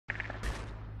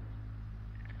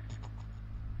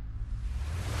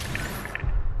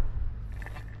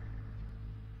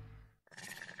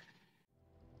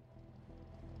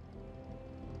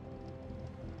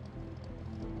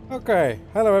Okay,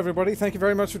 hello everybody, thank you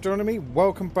very much for joining me.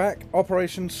 Welcome back.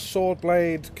 Operation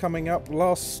Swordblade coming up.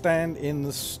 Last stand in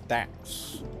the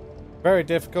stacks. Very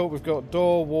difficult. We've got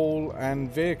door, wall and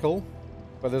vehicle,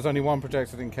 but there's only one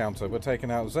projected encounter. We're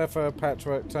taking out Zephyr,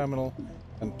 Patchwork, Terminal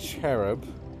and Cherub.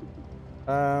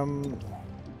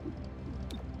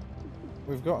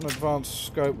 We've got an advanced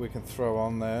scope we can throw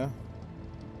on there.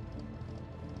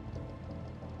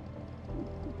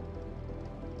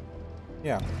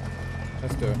 Yeah,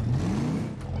 let's do it.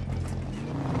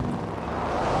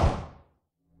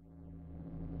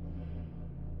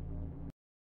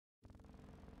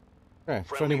 Okay,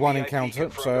 it's only one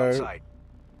encounter, so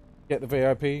get the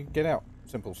VIP, get out.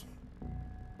 Simples.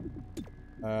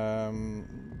 Cherub,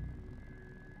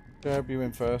 you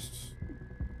in first.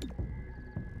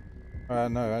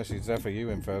 No, actually, Zephyr,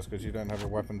 you in first, because you don't have a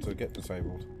weapon to get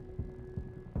disabled.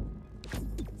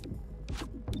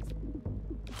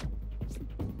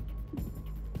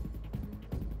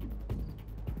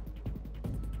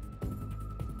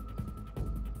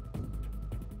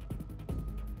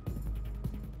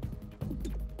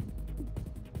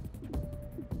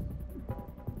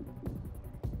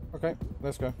 Okay,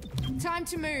 let's go. Time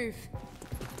to move.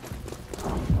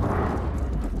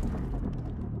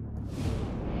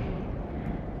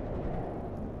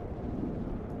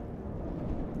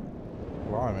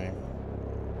 Blimey.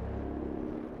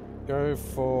 Go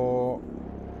for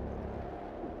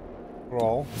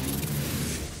roll.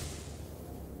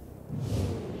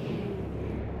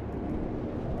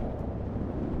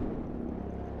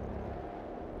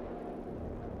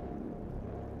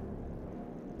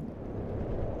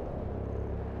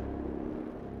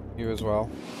 You as well.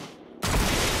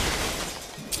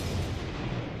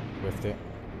 Whiffed it.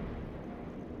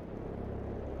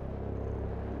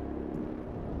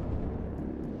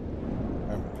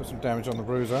 Put some damage on the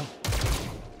bruiser.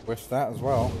 Whiffed that as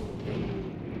well.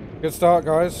 Good start,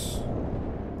 guys.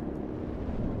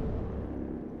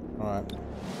 Alright.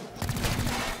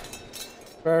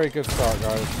 Very good start,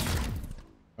 guys.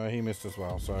 He missed as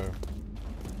well, so...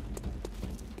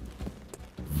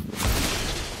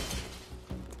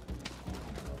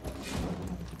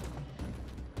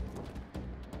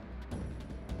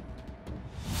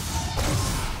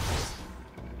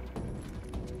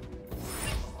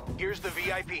 Here's the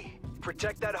VIP.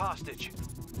 Protect that hostage.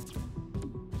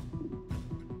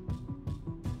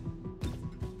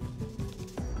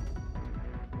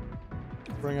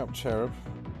 Bring up Cherub.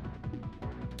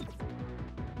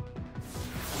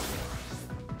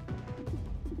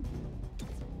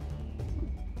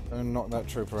 Don't knock that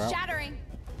trooper out. Shattering.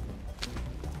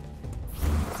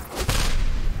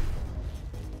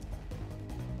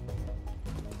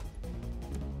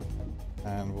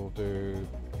 And we'll do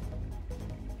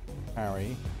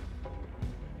parry.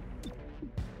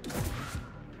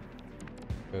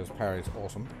 Because parry's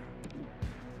awesome.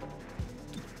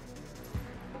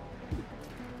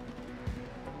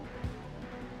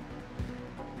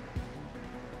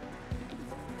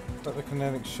 Put the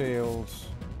kinetic shields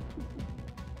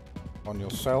on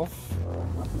yourself.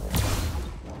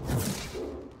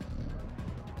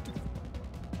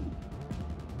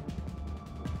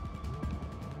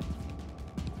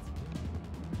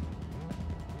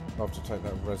 Love to take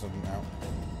that resident out.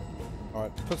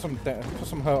 Alright, put some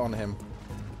hurt on him.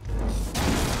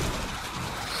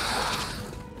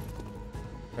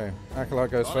 Okay,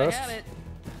 Acolyte goes first.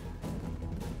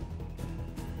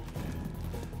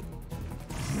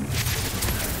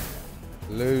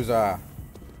 Loser.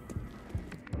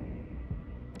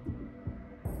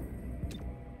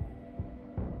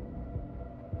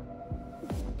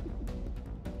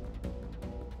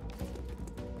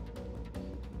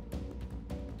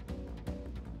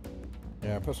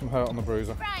 Yeah, put some hurt on the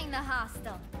bruiser. Frying the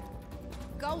hostile.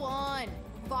 Go on.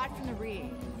 Fight from the rear.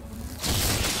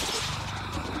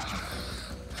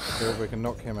 See if we can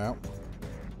knock him out.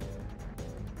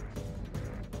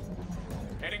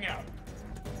 Heading out.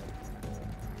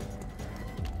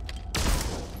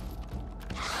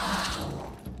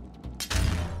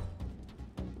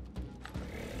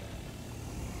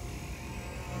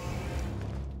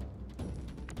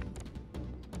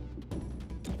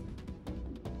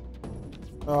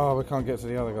 Oh, we can't get to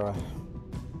the other guy.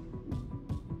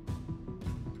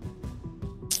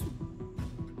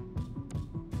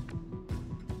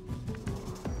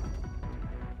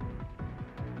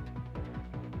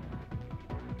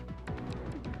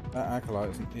 That Acolyte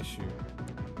is an issue.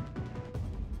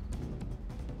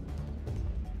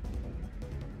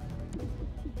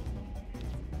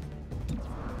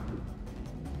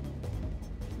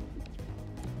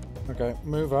 Okay,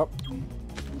 move up.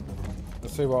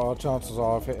 Let's see what our chances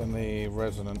are of hitting the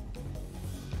resonant.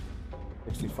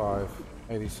 65,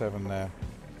 87 there.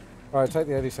 Alright, take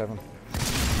the 87.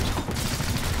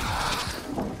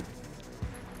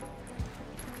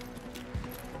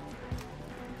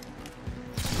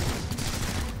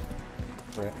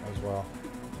 Crit as well.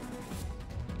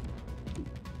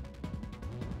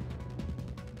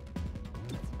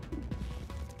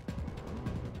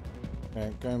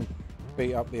 Okay, go and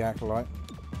beat up the acolyte.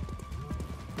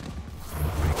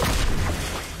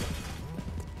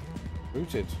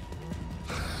 Booted.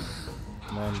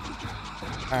 And then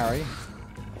parry.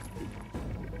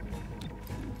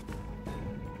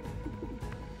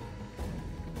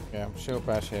 Yeah, shield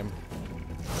bash him.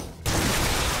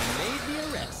 Made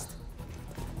the arrest.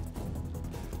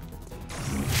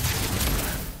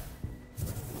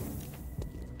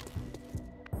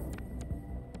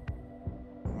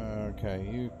 Okay,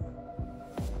 you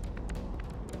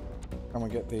come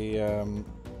and get the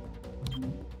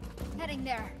Heading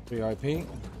there. VIP.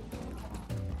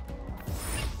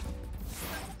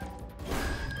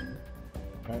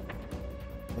 Okay.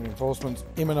 Reinforcements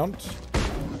imminent.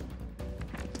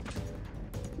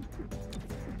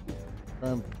 Go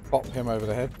and bop him over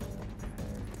the head.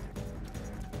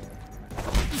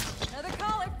 Another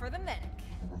caller for the medic.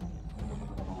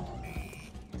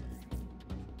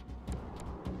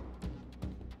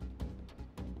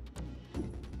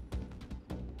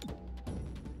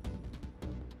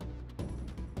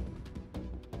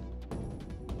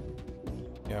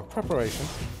 Yeah, preparation.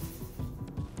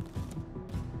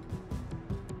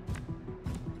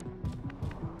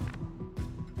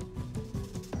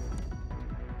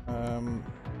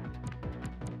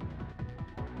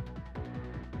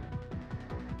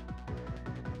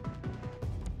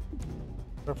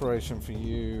 Preparation for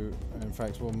you, in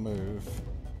fact, we'll move.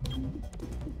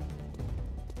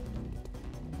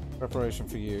 Preparation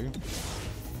for you.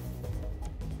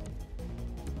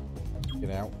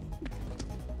 Get out.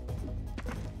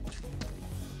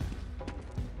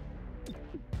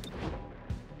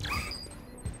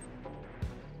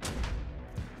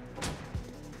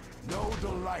 No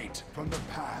delight from the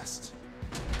past.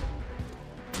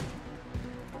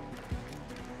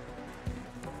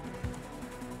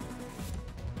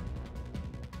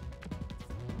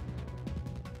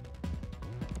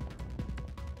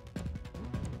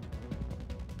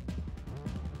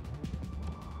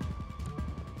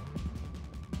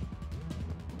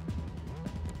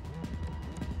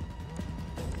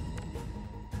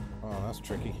 Oh, that's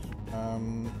tricky.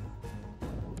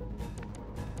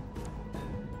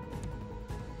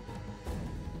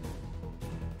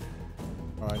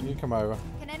 Alright, you come over.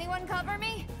 Can anyone cover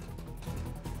me?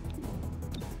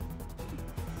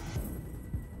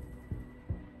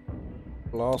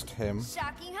 Blast him.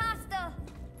 Shocking hostile.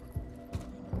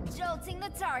 Jolting the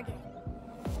target.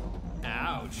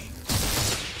 Ouch.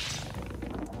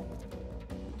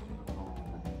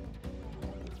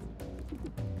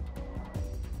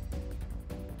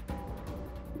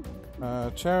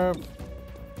 Cherub.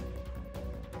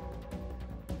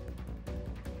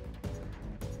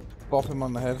 Bop him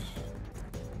on the head.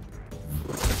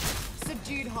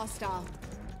 Subdued hostile.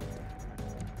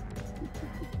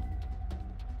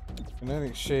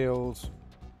 Kinetic shield.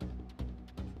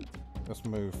 Let's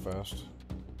move first.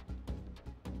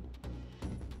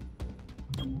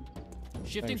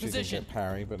 Shifting Thinks you can position. get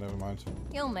parry, but never mind.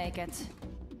 You'll make it.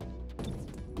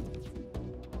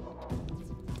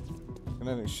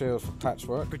 Kinetic shield for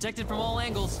patchwork. Protected from all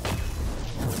angles.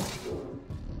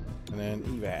 And then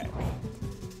evac.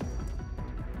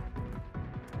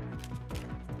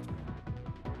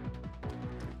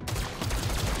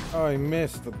 Oh, he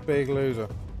missed, the big loser.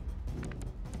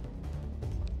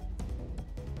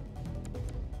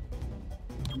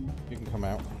 You can come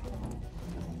out.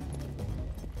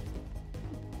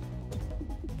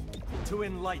 To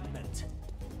enlightenment.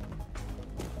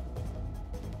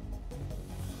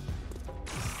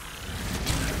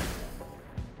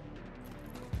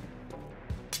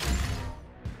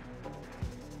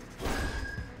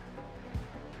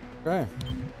 Okay.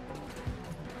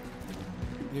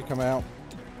 You come out.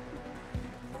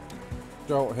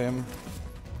 Jolt him.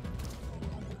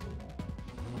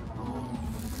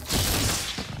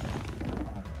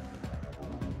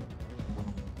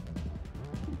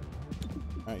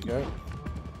 There you go.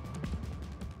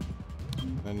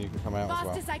 Then you can come out as Fast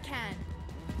well. as I can.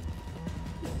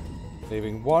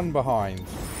 Leaving one behind.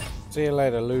 See you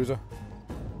later, loser.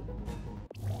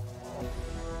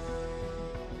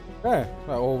 Yeah,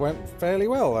 that all went fairly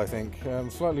well, I think.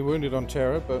 Slightly wounded on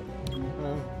Cherub, but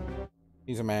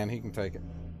he's a man, he can take it.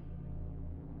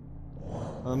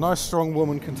 A nice strong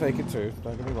woman can take it too,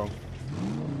 don't get me wrong.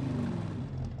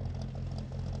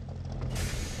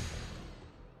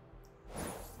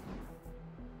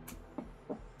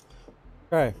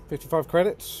 Okay, 55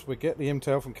 credits. We get the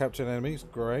intel from captured enemies.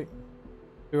 Great.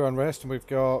 2 unrest, and we've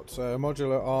got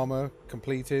modular armor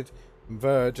completed. And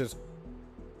Verge has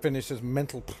finished his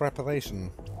mental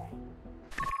preparation.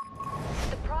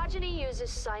 The progeny uses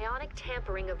psionic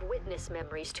tampering of witness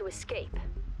memories to escape.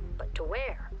 But to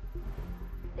where?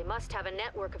 They must have a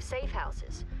network of safe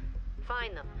houses.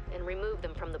 Find them and remove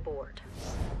them from the board.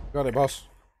 Got it, boss.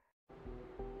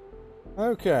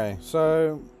 Okay,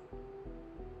 so...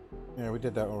 yeah, we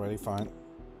did that already, fine.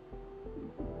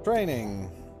 Training.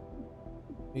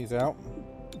 He's out.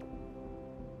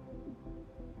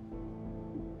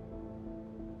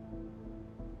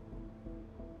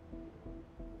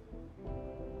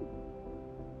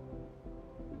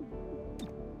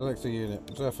 Select a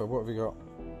unit. Zephyr, what have we got?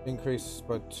 Increase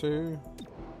by 2.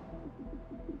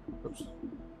 Oops.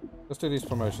 Let's do these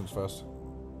promotions first.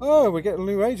 Oh, we get a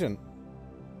new agent.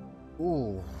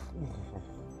 Ooh.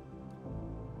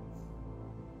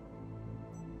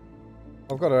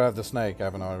 I've got to have the snake,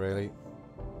 haven't I, really?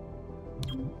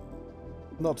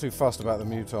 Not too fussed about the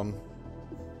muton.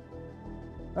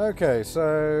 Okay,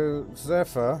 so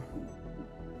Zephyr.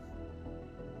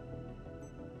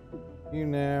 You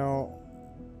now...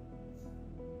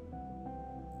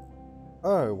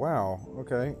 oh, wow.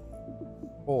 Okay.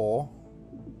 4.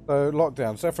 So,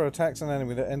 lockdown. Zephyr attacks an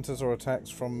enemy that enters or attacks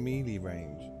from melee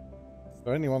range.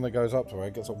 So anyone that goes up to her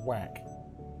gets a whack.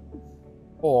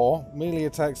 Or, melee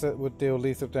attacks that would deal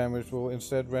lethal damage will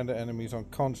instead render enemies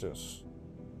unconscious.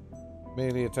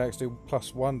 Melee attacks do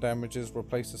 +1 damages,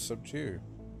 replaces subdue.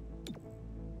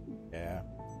 Yeah.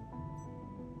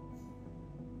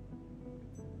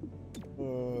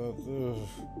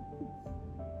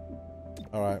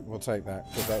 Alright, we'll take that,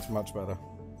 because that's much better.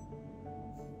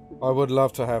 I would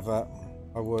love to have that.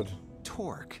 I would.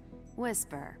 Torque.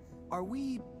 Whisper. Are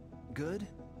we good?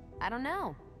 I don't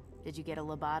know. Did you get a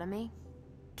lobotomy?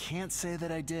 Can't say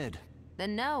that I did.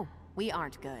 Then no, we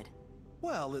aren't good.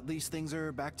 Well, at least things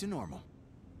are back to normal.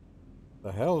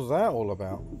 The hell's that all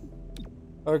about?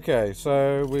 Okay,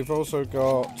 so we've also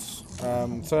got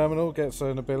Terminal gets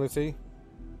an ability.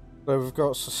 So we've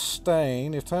got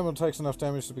Sustain. If Terminal takes enough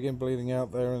damage to begin bleeding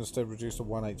out, they're instead reduced to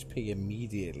 1 HP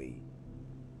immediately.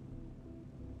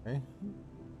 Okay.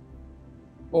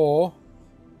 Or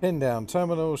Pin Down.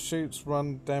 Terminal shoots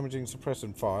damaging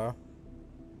suppressing fire.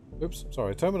 Oops,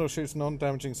 sorry. Terminal shoots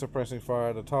non-damaging suppressing fire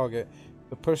at a target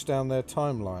to push down their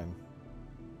timeline.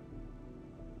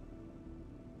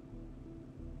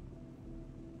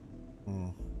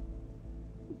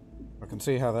 I can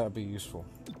see how that would be useful.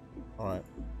 Alright.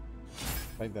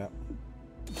 Take that.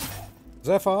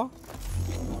 Zephyr.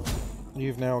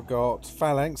 You've now got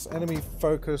Phalanx. Enemy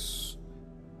focus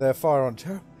their fire on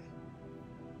terror.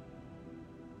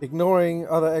 Ignoring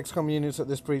other XCOM units at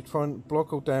this breach point,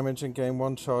 block all damage and gain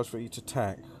 1 charge for each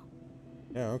attack.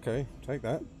 Yeah, okay. Take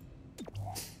that.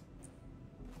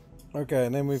 Okay,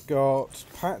 and then we've got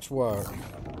Patchwork.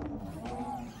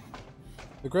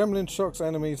 The Gremlin shocks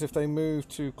enemies if they move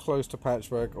too close to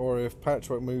Patchwork, or if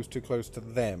Patchwork moves too close to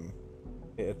them.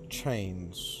 It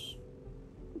chains.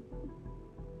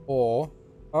 Or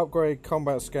upgrade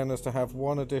combat scanners to have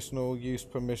 1 additional use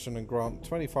permission and grant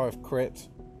 25 crit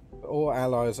to all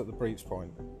allies at the breach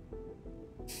point.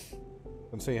 You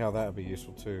can see how that would be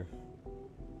useful too.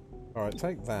 Alright,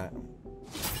 take that.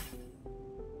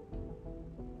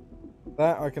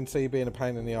 That I can see being a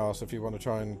pain in the arse if you want to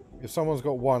try and... if someone's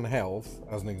got 1 health,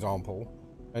 as an example,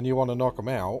 and you want to knock them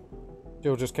out,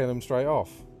 you'll just kill them straight off.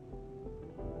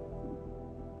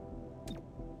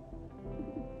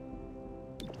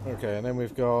 Okay, and then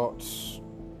we've got...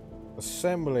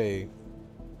 Assembly.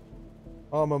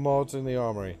 Armor mods in the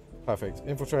armory. Perfect.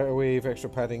 Infiltrator weave, extra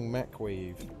padding, mech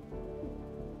weave.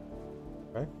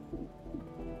 Okay.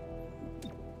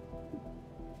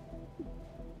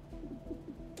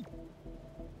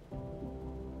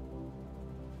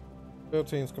 Build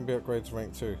teams can be upgraded to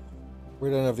rank 2. We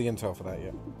don't have the intel for that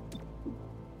yet.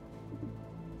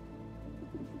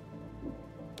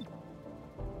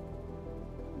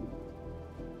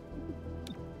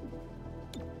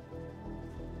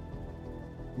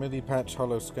 MIDI patch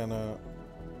hollow scanner.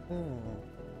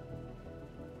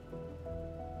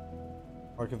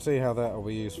 I can see how that will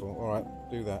be useful. Alright,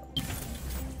 do that.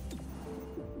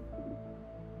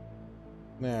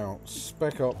 Now,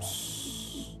 Spec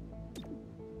Ops.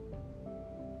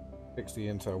 60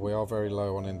 intel. We are very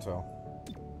low on intel.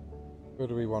 Who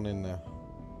do we want in there?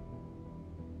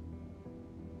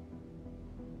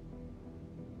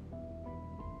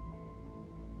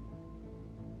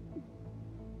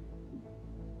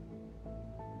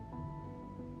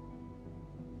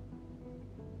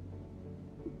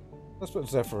 Let's put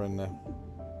Zephyr in there.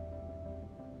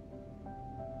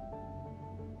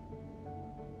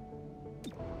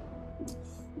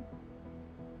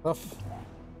 Tough.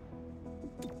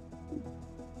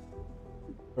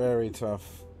 Very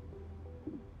tough.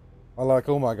 I like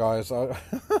all my guys.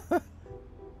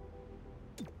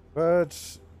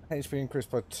 Birds, HP increased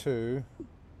by 2.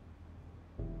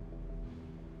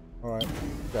 Alright,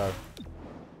 go.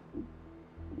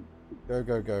 Go,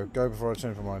 go, go. Go before I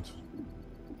change my mind.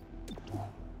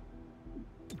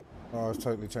 Oh, I've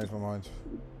totally changed my mind.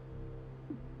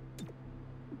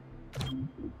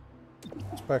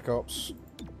 Spec Ops,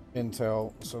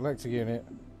 Intel, select a unit,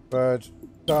 bird,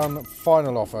 done,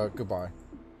 final offer, goodbye.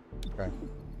 Okay.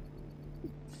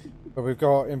 But we've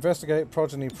got investigate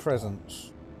progeny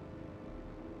presence.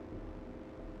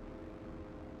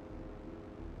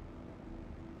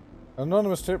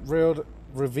 Anonymous tip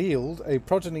revealed a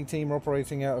progeny team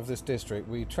operating out of this district.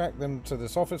 We track them to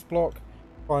this office block,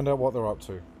 find out what they're up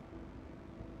to.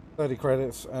 30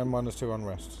 credits and -2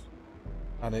 unrest.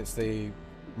 And it's the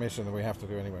mission that we have to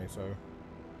do anyway, so.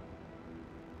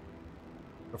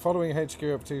 The following HQ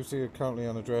activity are currently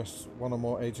unaddressed. One or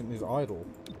more agent is idle.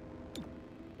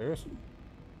 Serious?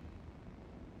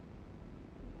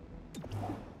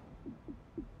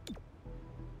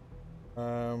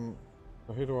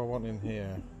 So who do I want in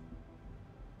here?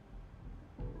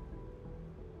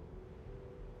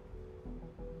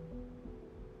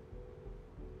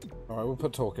 Alright, we'll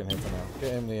put Talk in here for now.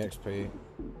 Get him the XP.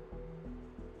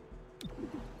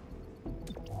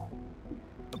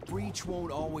 A breach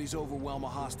won't always overwhelm a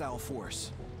hostile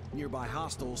force. Nearby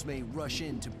hostiles may rush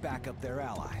in to back up their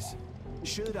allies.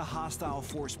 Should a hostile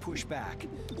force push back,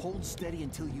 hold steady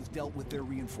until you've dealt with their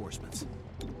reinforcements.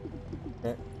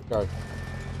 Okay, go.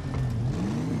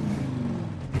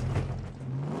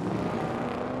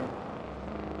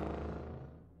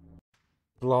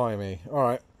 Blimey.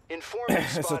 Alright. Informant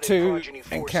It's a spotted 2 progeny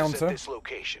forces encounter. at this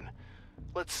location.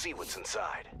 Let's see what's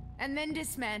inside. And then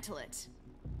dismantle it.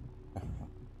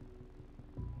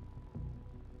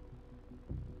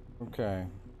 Okay.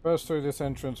 First through this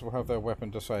entrance will have their weapon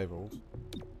disabled.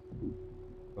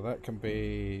 So that can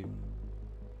be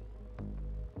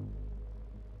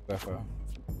Zephyr.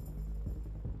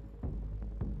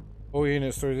 All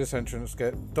units through this entrance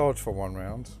get dodge for 1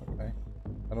 round. Okay.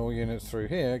 And all units through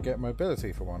here get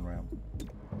mobility for 1 round.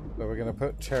 So we're going to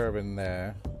put Cherub in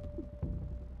there.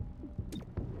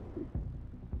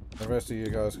 The rest of you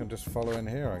guys can just follow in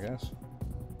here, I guess.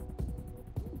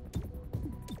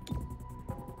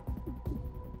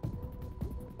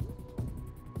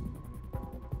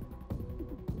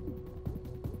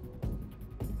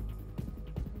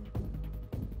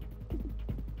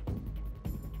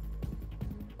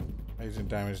 Agent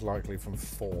damage likely from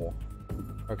 4.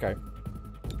 Okay,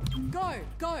 Go,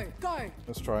 go, go.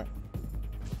 let's try it.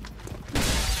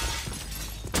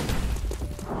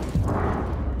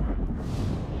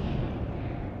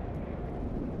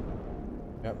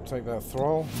 Yep, take that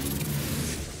thrall.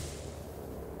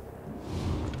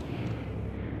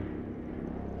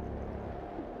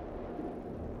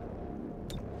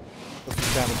 Put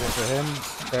some damage into him.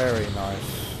 Very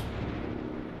nice.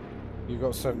 You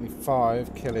got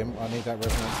 75. Kill him. I need that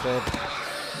resonance dead.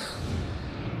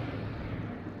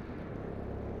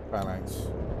 Phalanx.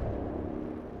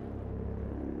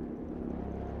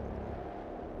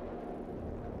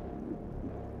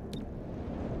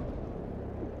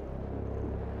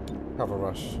 Cover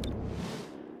rush.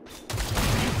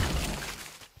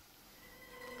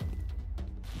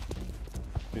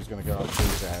 He's gonna go up to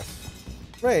his ass.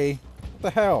 Ray, what the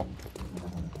hell?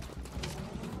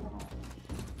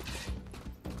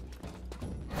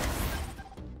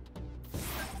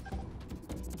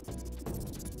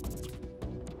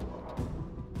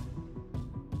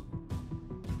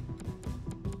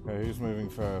 Okay, who's moving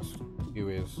first? You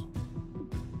is.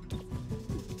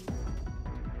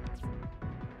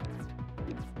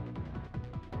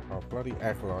 Oh, bloody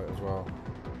acolyte as well.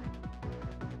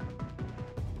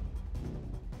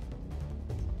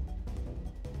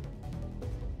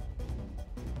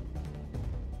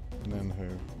 And then who?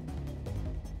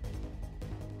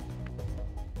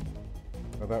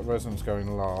 Oh, that resonance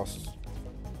going last.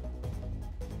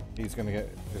 He's gonna get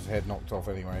his head knocked off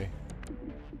anyway.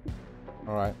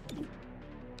 Alright.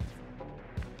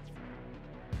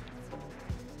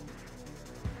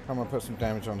 Come on, put some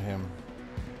damage on him.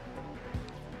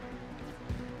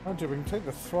 Oh, dude, we can take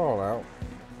the thrall out.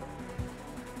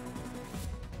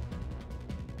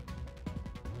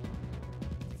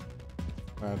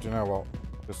 Do you know what?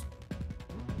 Just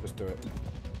do it.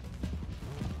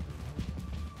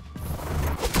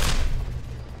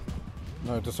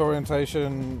 No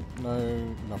disorientation,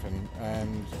 no nothing,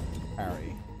 and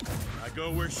parry. I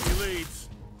go where she leads.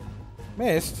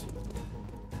 Missed?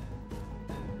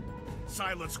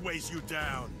 Silence weighs you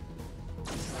down.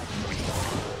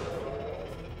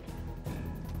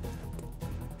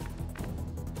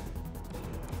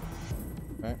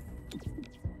 Okay.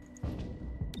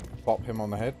 Bop him on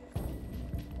the head.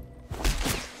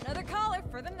 Another caller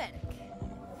for the medic.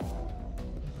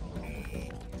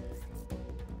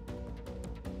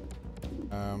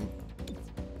 Oh,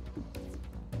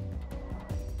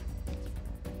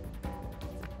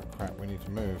 crap, we need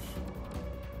to move.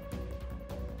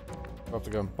 We'll have to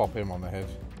go and bop him on the head.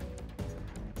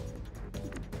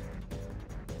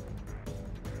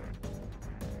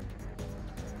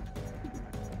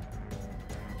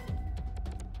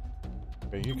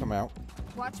 Okay, you come out.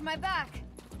 Watch my back.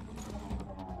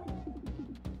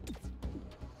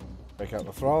 Take out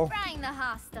the thrall. Frying the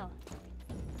hostile.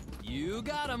 You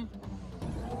got him.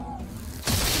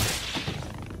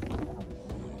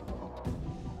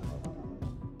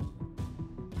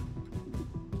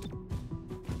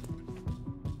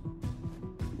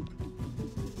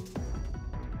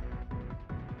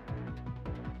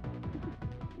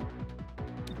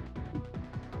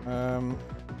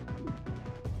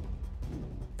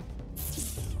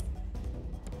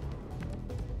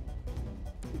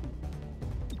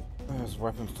 There's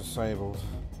weapons disabled.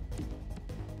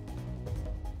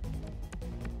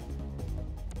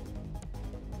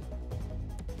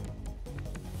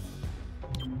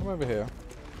 Come over here.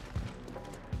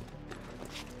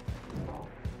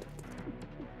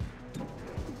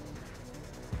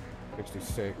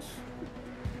 $66.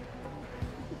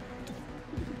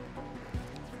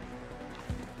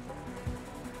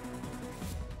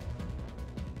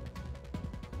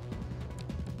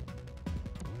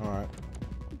 Alright.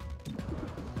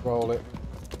 Roll it.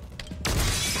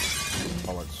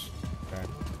 Bollocks. Okay.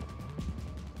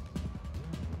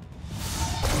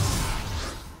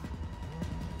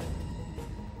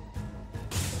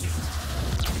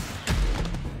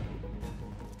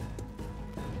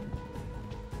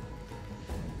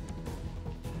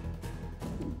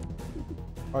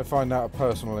 I find that a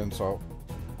personal insult.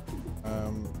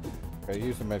 Okay,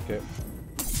 use the medkit.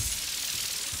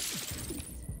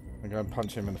 I'm going to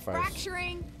punch him in the face.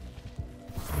 Fracturing.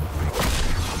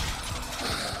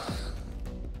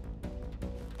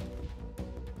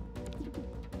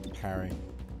 Carry.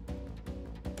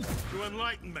 To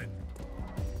enlightenment.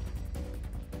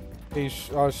 I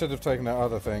should have taken that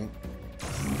other thing.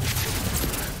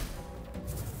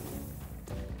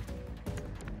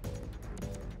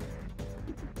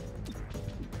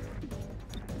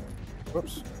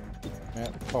 Whoops. Yeah,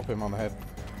 pop him on the head.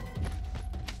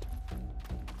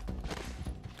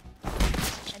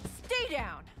 And stay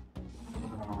down.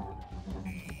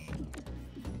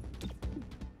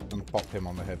 And pop him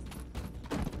on the head.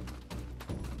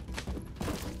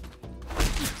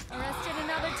 Arrested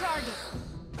another target.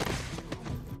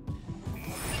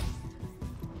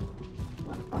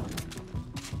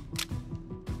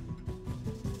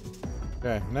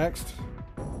 Okay, next.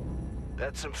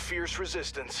 That's some fierce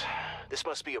resistance. This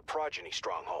must be a progeny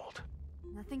stronghold.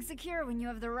 Nothing secure when you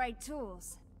have the right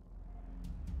tools.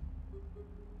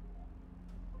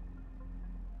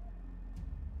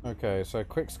 Okay, so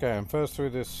quick scan. First through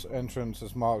this entrance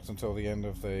is marked until the end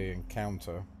of the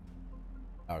encounter.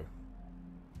 No.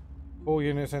 All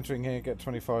units entering here get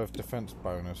 25 defense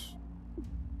bonus.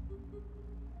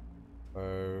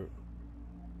 So...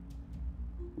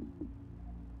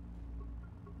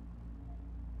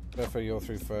 Therefore you're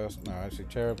through first. No, actually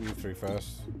Cherub, you through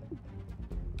first.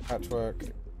 Patchwork,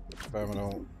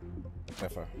 Terminal,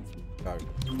 Zephyr. Go.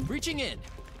 Reaching in.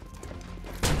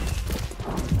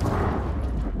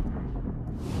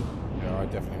 Yeah, I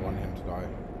definitely want him to die.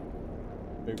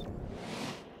 Boop.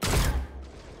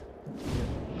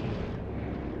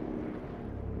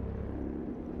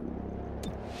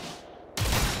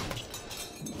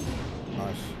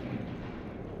 Nice.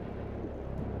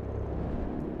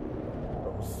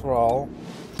 Thrall.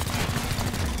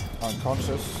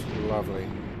 Unconscious. Lovely.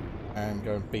 And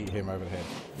go and beat him over the head.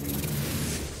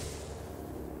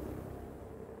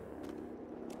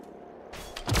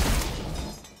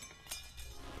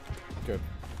 Good.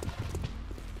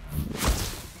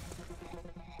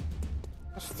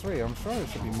 That's 3. I'm sure it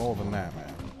should be more than that,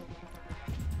 man.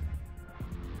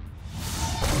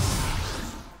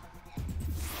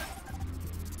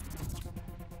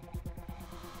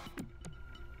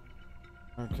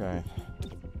 Okay.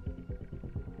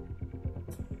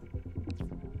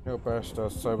 He'll burst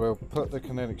us, so we'll put the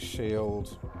kinetic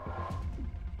shield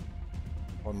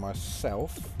on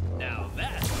myself. Now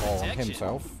that's Or on protection.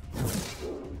 himself.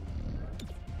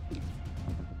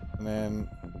 And then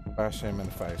bash him in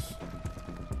the face.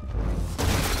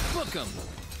 Book 'em.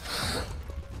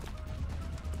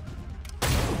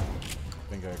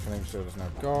 Bingo, kinetic shield is now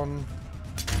gone.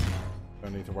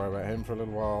 Don't need to worry about him for a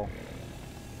little while.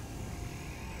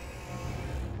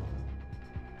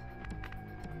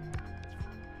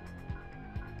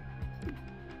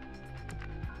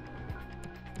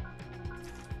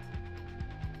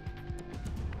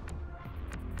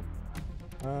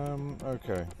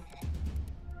 Okay.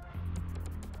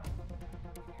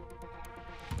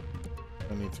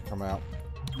 I need to come out.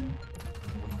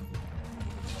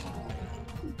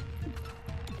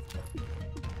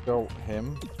 Jolt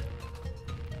him.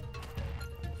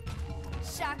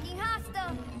 Shocking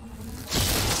hostile.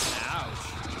 Ouch.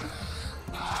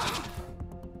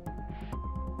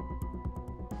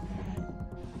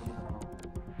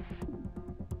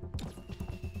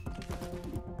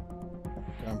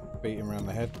 Go and beat him around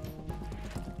the head.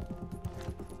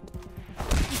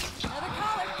 Another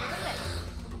collar for the list.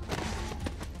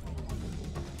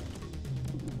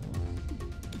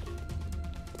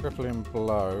 Crippling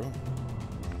blow.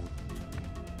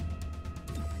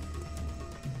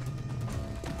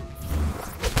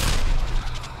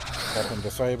 Weapon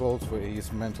disabled, but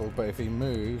he's mental, but if he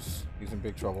moves, he's in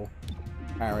big trouble.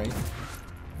 Harry.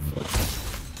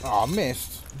 Oh,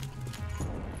 missed!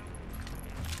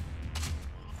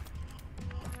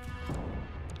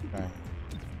 Okay.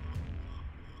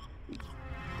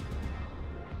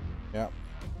 Yep.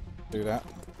 Do that.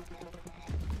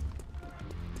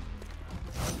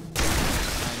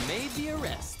 I made the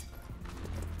arrest.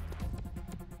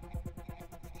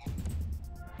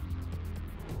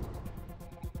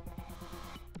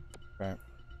 Okay.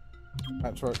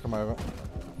 That's where it come over.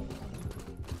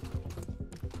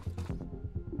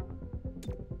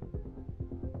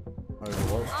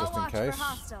 Overlords, just in case.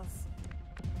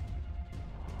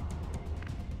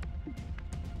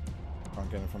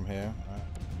 Can't get him from here.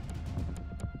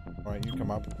 Alright, you come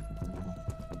up.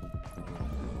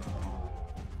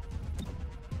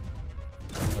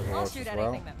 I'll Overlords shoot as well.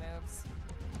 anything that moves.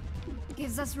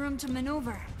 Gives us room to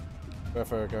maneuver.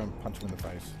 Therefore, go and punch him in the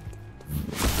face.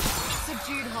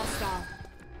 Subdued hostile.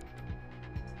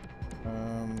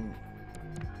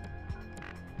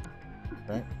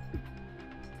 Okay.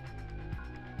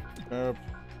 Herb,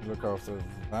 look after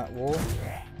that wall.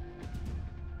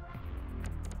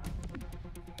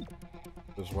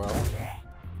 As well.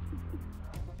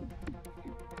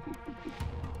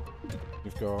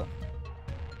 You've got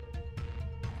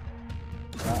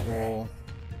that wall.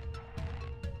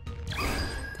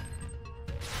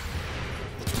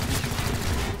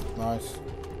 Nice.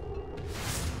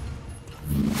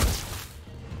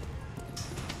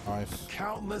 Nice.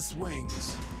 Countless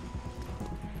wings.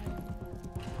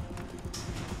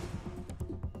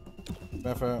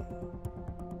 Therefore,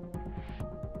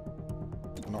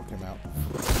 knock him out.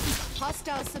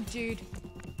 Hostile subdued.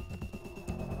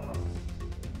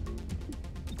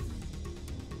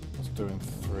 Let's do in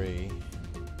 3.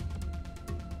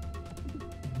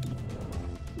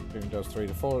 Doom does 3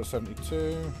 to 4 at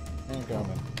 72. And go on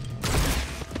then.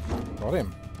 Got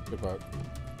him. Good work.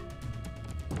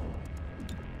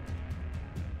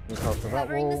 Look after that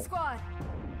Covering the wall. squad.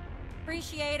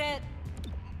 Appreciate it.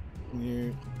 And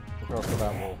you look after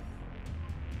that wall.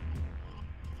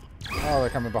 Oh, they're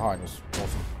coming behind us.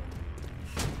 Awesome.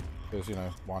 Because, you know,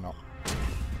 why not?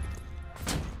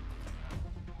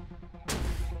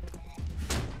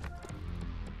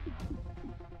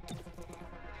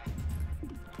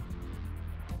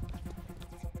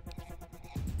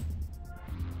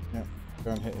 Yep,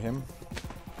 go and hit him.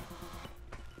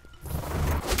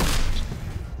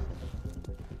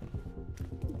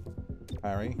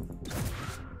 Harry.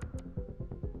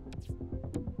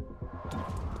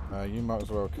 You might as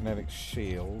well kinetic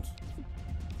shield.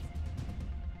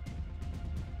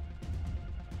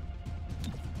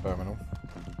 Terminal.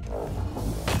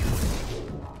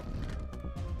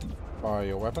 Fire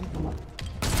your weapon.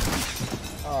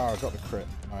 Oh, I got the crit.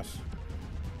 Nice.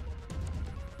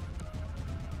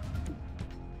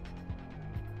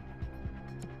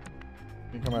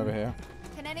 You come over here.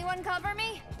 Can anyone cover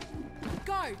me?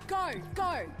 Go, go,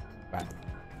 go. Back.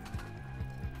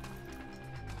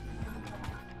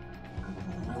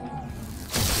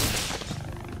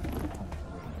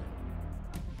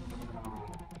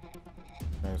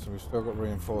 Okay, so we've still got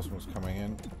reinforcements coming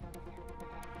in.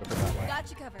 Look at that way. Got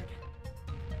you covered.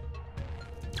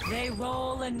 They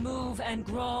roll and move and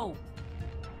grow.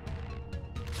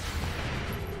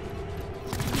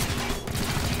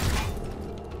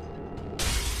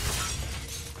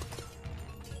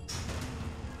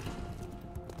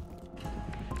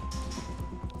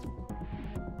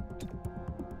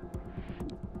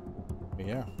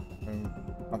 Yeah, and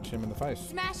punch him in the face.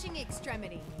 Smashing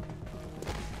extremity.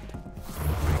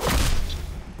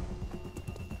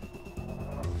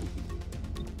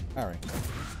 Harry.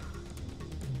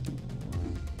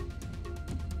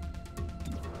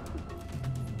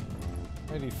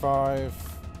 $85.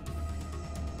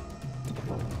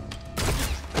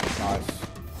 Nice.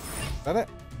 Is that it?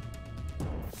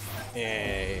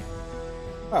 Yay.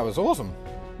 That was awesome.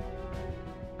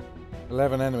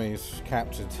 11 enemies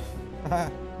captured.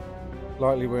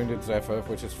 Lightly wounded Zephyr,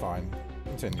 which is fine.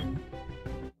 Continue.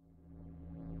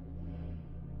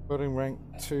 Building rank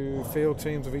 2. Field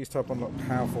teams of each type unlock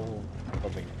powerful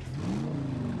public.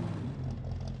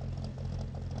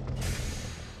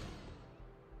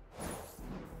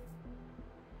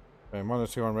 Okay,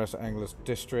 -2 unrest at Anglers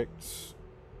Districts.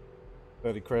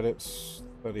 30 credits.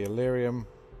 30 Illyrium.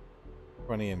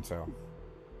 20 intel.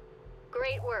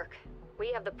 Great work.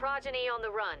 We have the progeny on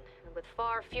the run, and with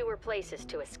far fewer places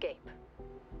to escape.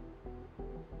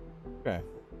 Okay.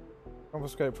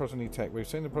 Confiscate progeny tech. We've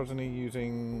seen the progeny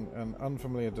using an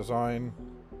unfamiliar design.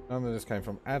 None of this came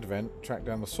from Advent. Track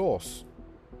down the source.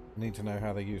 Need to know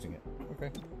how they're using it.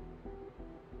 Okay.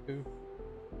 2.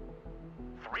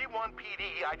 3-1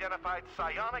 PD identified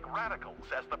psionic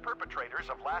radicals as the perpetrators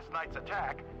of last night's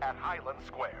attack at Highland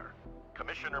Square.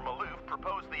 Commissioner Malouf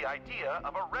proposed the idea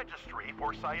of a registry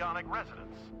for psionic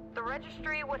residents. The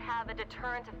registry would have a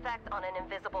deterrent effect on an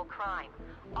invisible crime.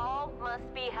 All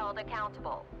must be held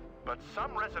accountable. But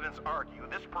some residents argue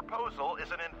this proposal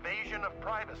is an invasion of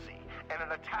privacy and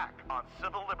an attack on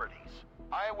civil liberties.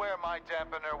 I wear my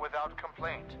dampener without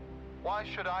complaint. Why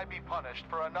should I be punished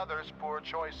for another's poor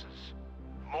choices?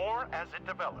 More as it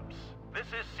develops. This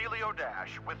is Celio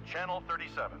Dash with Channel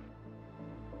 37.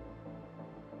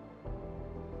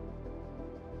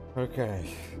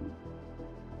 Okay.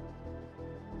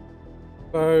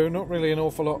 So, not really an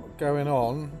awful lot going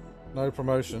on. No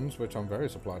promotions, which I'm very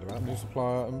supplied about. New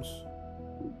supply items.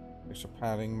 Extra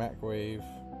padding, Macwave.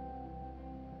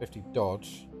 50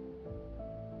 dodge.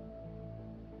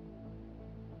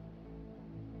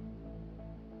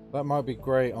 That might be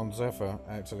great on Zephyr,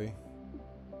 actually.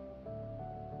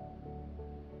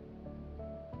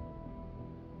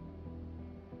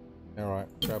 Alright,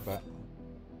 grab that.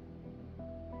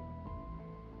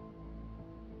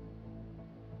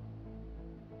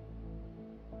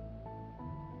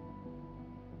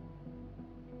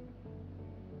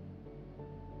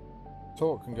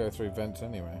 Talk can go through vents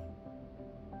anyway.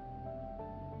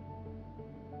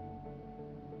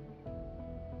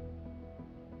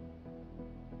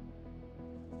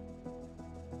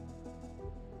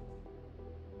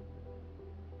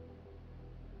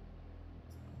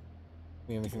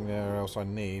 Anything there else I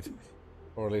need,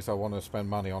 or at least I want to spend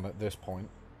money on at this point.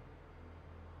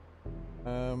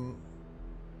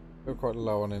 We're quite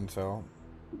low on intel.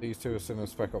 These two are still in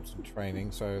Spec Ops and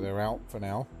training, so they're out for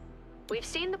now. We've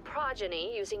seen the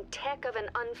progeny using tech of an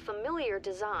unfamiliar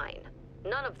design.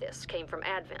 None of this came from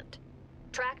Advent.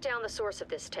 Track down the source of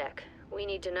this tech. We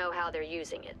need to know how they're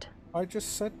using it. I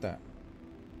just said that.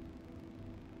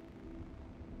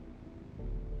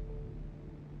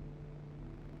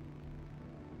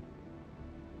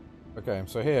 Okay,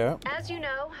 so here... As you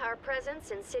know, our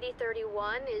presence in City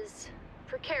 31 is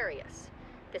precarious.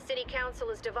 The City Council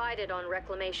is divided on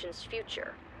Reclamation's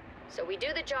future. So we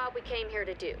do the job we came here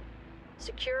to do.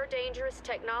 Secure dangerous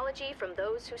technology from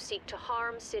those who seek to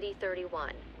harm City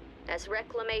 31. As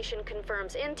Reclamation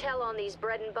confirms intel on these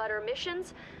bread-and-butter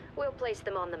missions, we'll place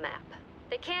them on the map.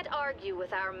 They can't argue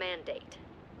with our mandate.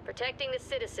 Protecting the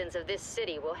citizens of this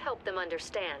city will help them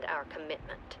understand our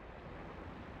commitment.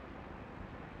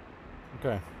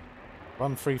 Okay.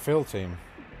 One free fill team.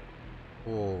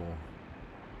 Oh.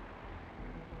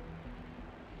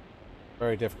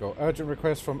 Very difficult. Urgent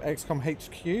request from XCOM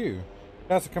HQ.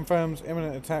 Data confirms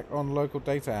imminent attack on local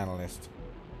data analyst.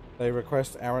 They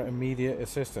request our immediate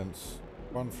assistance.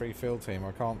 One free field team.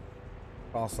 I can't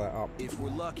pass that up. If we're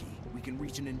lucky, we can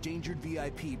reach an endangered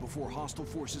VIP before hostile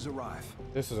forces arrive.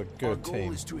 This is a good team. Our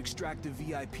goal is to extract the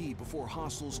VIP before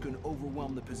hostiles can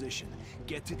overwhelm the position.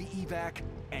 Get to the evac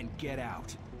and get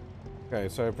out. Okay,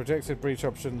 so projected breach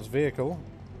options vehicle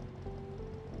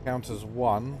counters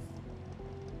 1,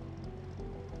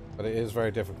 but it is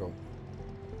very difficult.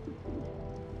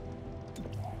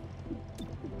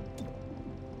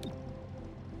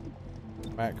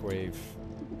 Macwave.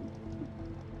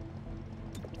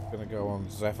 Gonna go on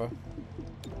Zephyr.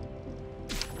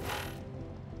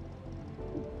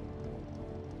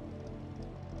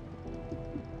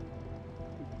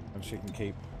 And she can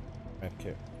keep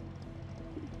medkit.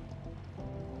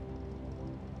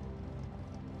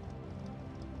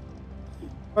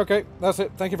 Okay, that's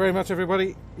it. Thank you very much,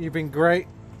 everybody. You've been great.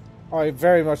 I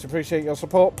very much appreciate your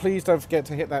support. Please don't forget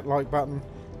to hit that like button.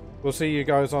 We'll see you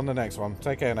guys on the next one.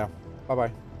 Take care now.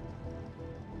 Bye-bye.